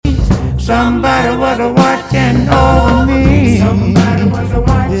Somebody was watching over me. Somebody was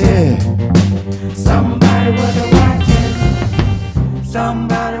watching. Yeah. Somebody was watching.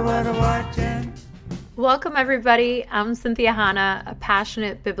 Somebody was watching. Welcome, everybody. I'm Cynthia Hanna, a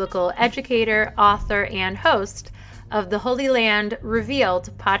passionate biblical educator, author, and host of the Holy Land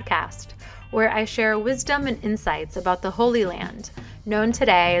Revealed podcast, where I share wisdom and insights about the Holy Land, known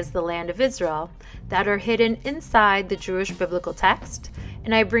today as the Land of Israel, that are hidden inside the Jewish biblical text,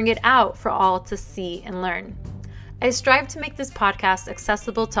 and I bring it out for all to see and learn. I strive to make this podcast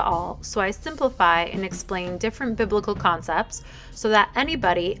accessible to all, so I simplify and explain different biblical concepts so that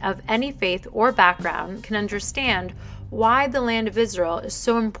anybody of any faith or background can understand why the land of Israel is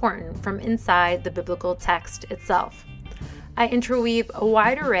so important from inside the biblical text itself. I interweave a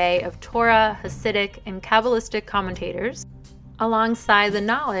wide array of Torah, Hasidic, and Kabbalistic commentators alongside the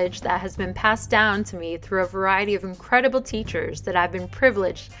knowledge that has been passed down to me through a variety of incredible teachers that I've been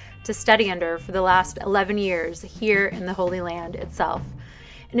privileged to study under for the last 11 years here in the Holy Land itself.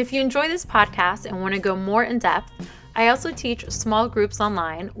 And if you enjoy this podcast and want to go more in depth, I also teach small groups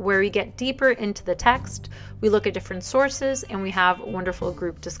online where we get deeper into the text, we look at different sources, and we have wonderful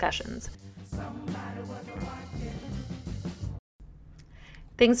group discussions.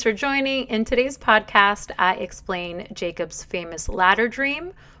 Thanks for joining. In today's podcast, I explain Jacob's famous ladder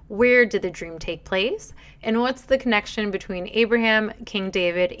dream. Where did the dream take place? And what's the connection between Abraham, King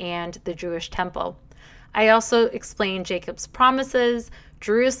David, and the Jewish temple? I also explain Jacob's promises,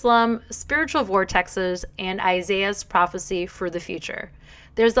 Jerusalem, spiritual vortexes, and Isaiah's prophecy for the future.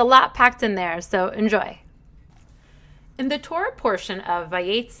 There's a lot packed in there, so enjoy. In the Torah portion of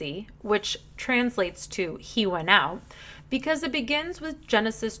Vayetzi, which translates to He went out, because it begins with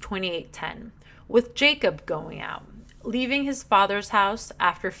Genesis 28:10, with Jacob going out, leaving his father's house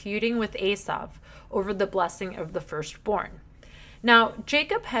after feuding with Esau over the blessing of the firstborn. Now,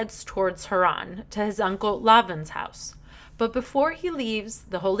 Jacob heads towards Haran to his uncle Laban's house, but before he leaves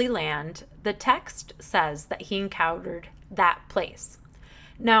the Holy Land, the text says that he encountered that place.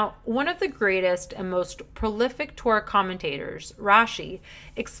 Now, one of the greatest and most prolific Torah commentators, Rashi,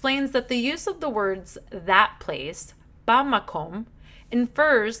 explains that the use of the words that place, Bamakom,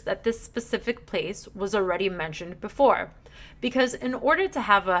 infers that this specific place was already mentioned before, because in order to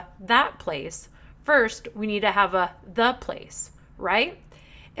have a that place, first we need to have a the place, right?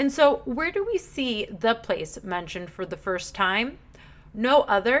 And so where do we see the place mentioned for the first time? No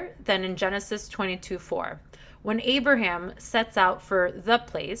other than in Genesis 22:4, when Abraham sets out for the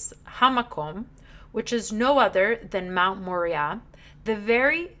place, Hamakom, which is no other than Mount Moriah, the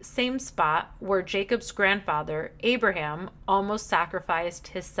very same spot where Jacob's grandfather, Abraham, almost sacrificed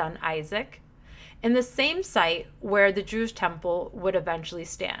his son Isaac, and the same site where the Jewish temple would eventually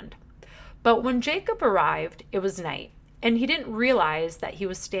stand. But when Jacob arrived, it was night, and he didn't realize that he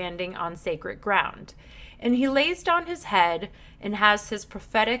was standing on sacred ground. And he lays down his head and has his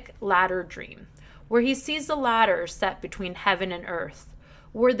prophetic ladder dream, where he sees a ladder set between heaven and earth,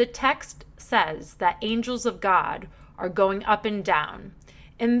 where the text says that angels of God are going up and down.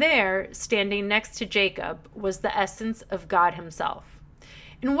 And there, standing next to Jacob, was the essence of God himself.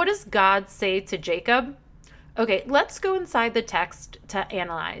 And what does God say to Jacob? Okay, let's go inside the text to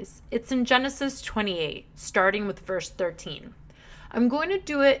analyze. It's in Genesis 28, starting with verse 13. I'm going to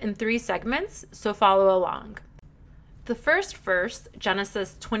do it in 3 segments, so follow along. The first verse,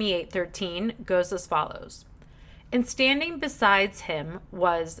 Genesis 28:13, goes as follows. And standing beside him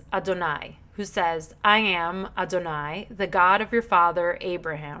was Adonai, who says, I am Adonai, the God of your father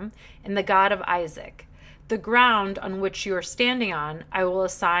Abraham, and the God of Isaac. The ground on which you are standing on, I will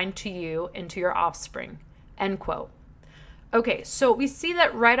assign to you and to your offspring. End quote. Okay, so we see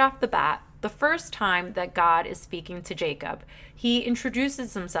that right off the bat, the first time that God is speaking to Jacob, he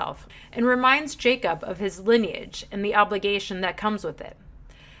introduces himself and reminds Jacob of his lineage and the obligation that comes with it.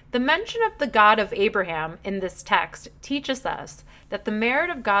 The mention of the God of Abraham in this text teaches us that the merit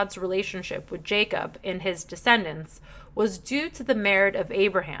of God's relationship with Jacob and his descendants was due to the merit of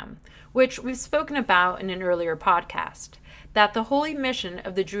Abraham, which we've spoken about in an earlier podcast, that the holy mission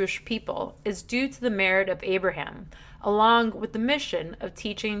of the Jewish people is due to the merit of Abraham, along with the mission of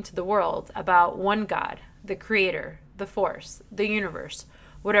teaching to the world about one God, the Creator, the Force, the universe,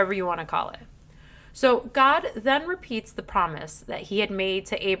 whatever you want to call it. So God then repeats the promise that he had made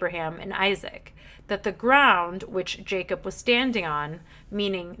to Abraham and Isaac, that the ground which Jacob was standing on,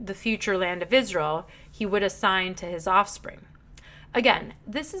 meaning the future land of Israel, he would assign to his offspring. Again,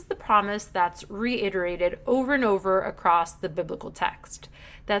 this is the promise that's reiterated over and over across the biblical text,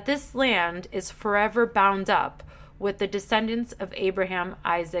 that this land is forever bound up with the descendants of Abraham,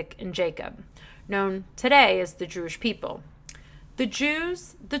 Isaac, and Jacob, known today as the Jewish people. The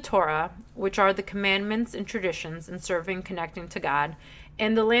Jews, the Torah, which are the commandments and traditions in serving, connecting to God,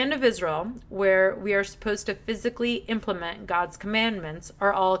 and the land of Israel, where we are supposed to physically implement God's commandments,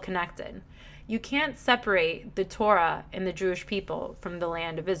 are all connected. You can't separate the Torah and the Jewish people from the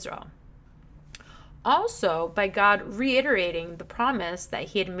land of Israel. Also, by God reiterating the promise that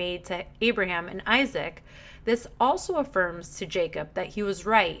he had made to Abraham and Isaac, this also affirms to Jacob that he was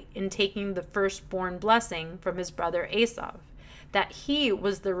right in taking the firstborn blessing from his brother Esau, that he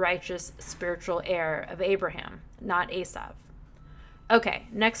was the righteous spiritual heir of Abraham, not Esau. Okay,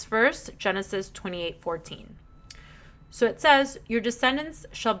 next verse, Genesis 28:14. So it says, "Your descendants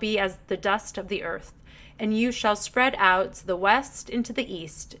shall be as the dust of the earth, and you shall spread out to the west and to the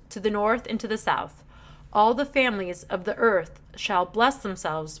east, to the north and to the south. All the families of the earth shall bless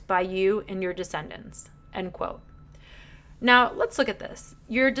themselves by you and your descendants." End quote. Now, let's look at this.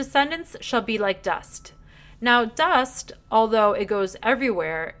 Your descendants shall be like dust. Now, dust, although it goes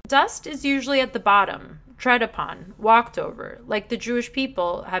everywhere, dust is usually at the bottom, tread upon, walked over, like the Jewish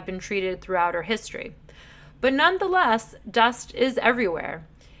people have been treated throughout our history. But nonetheless, dust is everywhere.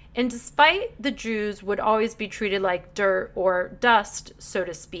 And despite the Jews would always be treated like dirt or dust, so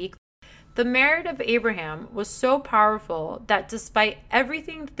to speak, the merit of Abraham was so powerful that despite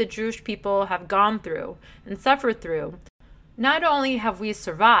everything that the Jewish people have gone through and suffered through, not only have we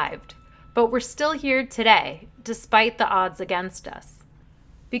survived, but we're still here today, despite the odds against us.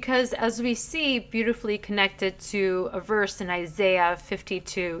 Because as we see beautifully connected to a verse in Isaiah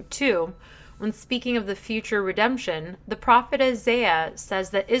 52:2, when speaking of the future redemption, the prophet Isaiah says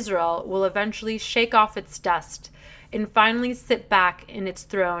that Israel will eventually shake off its dust and finally sit back in its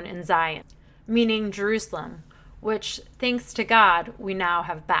throne in Zion, meaning Jerusalem, which, thanks to God, we now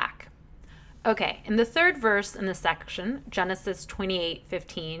have back. Okay, in the third verse in the section, Genesis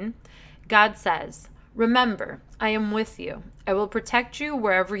 28:15, God says, "Remember, I am with you. I will protect you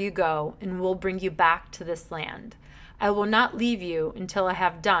wherever you go and will bring you back to this land. I will not leave you until I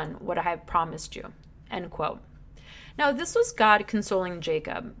have done what I have promised you." End quote. Now, this was God consoling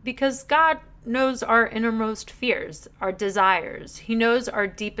Jacob because God knows our innermost fears, our desires. He knows our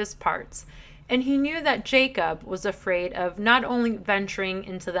deepest parts. And he knew that Jacob was afraid of not only venturing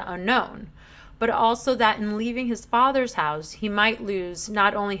into the unknown, but also that in leaving his father's house, he might lose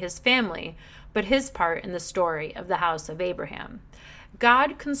not only his family, but his part in the story of the house of Abraham.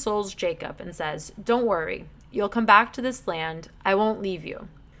 God consoles Jacob and says, "Don't worry, you'll come back to this land. I won't leave you."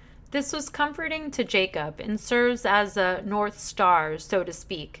 This was comforting to Jacob and serves as a North Star, so to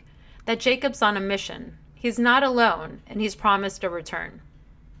speak, that Jacob's on a mission. He's not alone, and he's promised a return.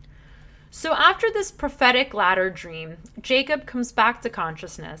 So after this prophetic ladder dream, Jacob comes back to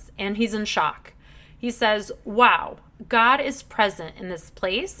consciousness, and he's in shock. He says, "Wow, God is present in this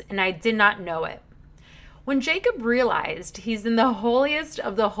place, and I did not know it." When Jacob realized he's in the holiest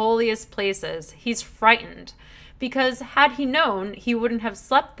of the holiest places, he's frightened, because had he known, he wouldn't have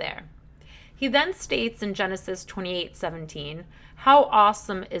slept there. He then states in Genesis 28:17, "How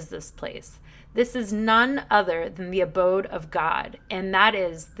awesome is this place? This is none other than the abode of God, and that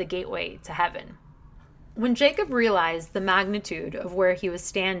is the gateway to heaven." When Jacob realized the magnitude of where he was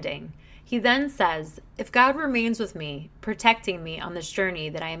standing, he then says, "If God remains with me, protecting me on this journey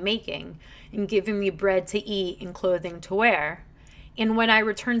that I am making, and giving me bread to eat and clothing to wear, and when I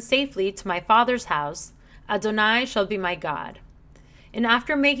return safely to my father's house, Adonai shall be my God." And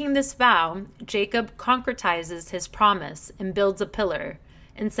after making this vow, Jacob concretizes his promise and builds a pillar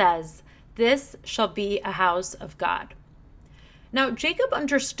and says, "This shall be a house of God." Now, Jacob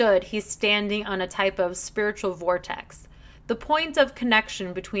understood he's standing on a type of spiritual vortex, the point of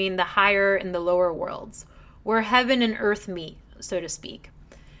connection between the higher and the lower worlds, where heaven and earth meet, so to speak.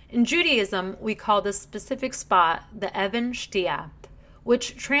 In Judaism, we call this specific spot the Even Shtiyah,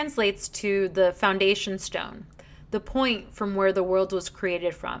 which translates to the foundation stone, the point from where the world was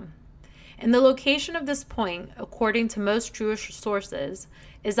created from. And the location of this point, according to most Jewish sources,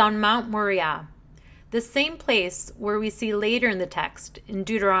 is on Mount Moriah, the same place where we see later in the text, in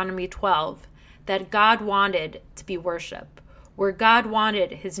Deuteronomy 12, that God wanted to be worshipped, where God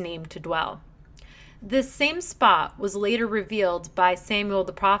wanted his name to dwell. This same spot was later revealed by Samuel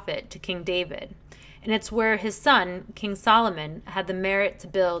the prophet to King David, and it's where his son, King Solomon, had the merit to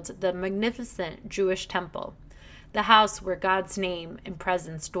build the magnificent Jewish temple, the house where God's name and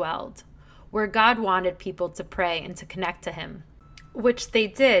presence dwelled, where God wanted people to pray and to connect to him, which they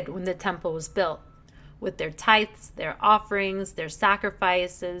did when the temple was built, with their tithes, their offerings, their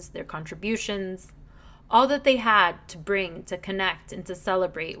sacrifices, their contributions, all that they had to bring to connect and to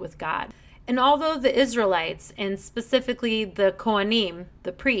celebrate with God. And although the Israelites, and specifically the Kohanim,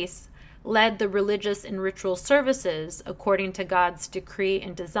 the priests, led the religious and ritual services according to God's decree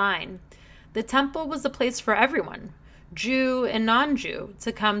and design, the temple was a place for everyone, Jew and non-Jew,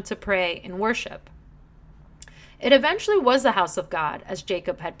 to come to pray and worship. It eventually was a house of God, as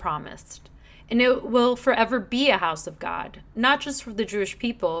Jacob had promised, and it will forever be a house of God, not just for the Jewish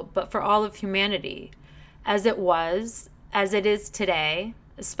people, but for all of humanity, as it was, as it is today,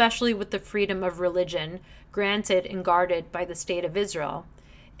 especially with the freedom of religion granted and guarded by the state of Israel,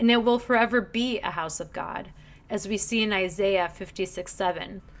 and it will forever be a house of God, as we see in Isaiah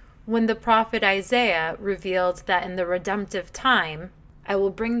 56:7, when the prophet Isaiah revealed that in the redemptive time, I will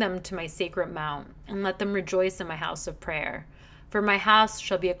bring them to my sacred mount and let them rejoice in my house of prayer, for my house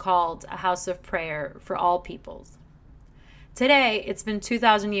shall be called a house of prayer for all peoples. Today, it's been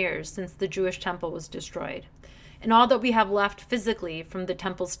 2,000 years since the Jewish temple was destroyed, and all that we have left physically from the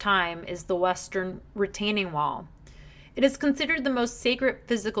temple's time is the western retaining wall. It is considered the most sacred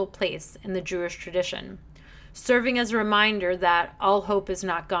physical place in the Jewish tradition, serving as a reminder that all hope is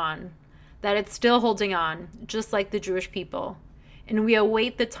not gone, that it's still holding on, just like the Jewish people, and we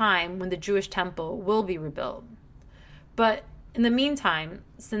await the time when the Jewish temple will be rebuilt. But in the meantime,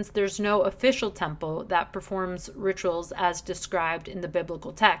 since there's no official temple that performs rituals as described in the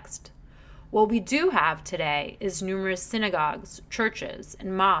biblical text, what we do have today is numerous synagogues, churches,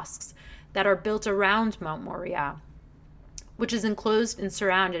 and mosques that are built around Mount Moriah, which is enclosed and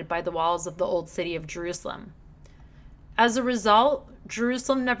surrounded by the walls of the old city of Jerusalem. As a result,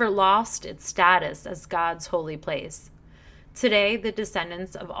 Jerusalem never lost its status as God's holy place. Today, the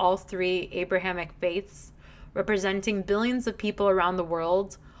descendants of all three Abrahamic faiths, representing billions of people around the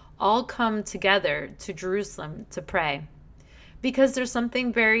world, all come together to Jerusalem to pray, because there's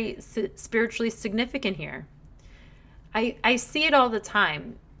something very spiritually significant here. I see it all the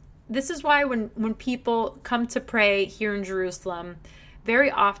time. This is why when people come to pray here in Jerusalem,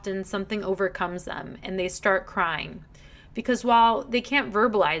 very often something overcomes them and they start crying. Because while they can't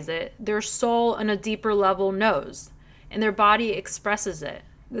verbalize it, their soul on a deeper level knows, and their body expresses it.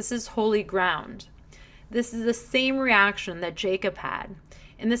 This is holy ground. This is the same reaction that Jacob had.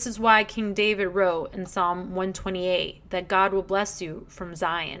 And this is why King David wrote in Psalm 128 that God will bless you from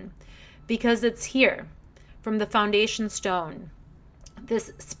Zion. Because it's here, from the foundation stone,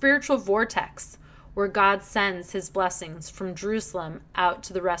 this spiritual vortex where God sends his blessings from Jerusalem out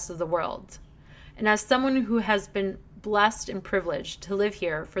to the rest of the world. And as someone who has been blessed and privileged to live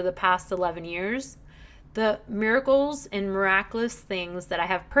here for the past 11 years, the miracles and miraculous things that I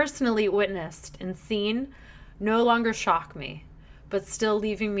have personally witnessed and seen no longer shock me, but still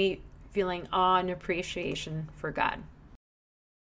leaving me feeling awe and appreciation for God.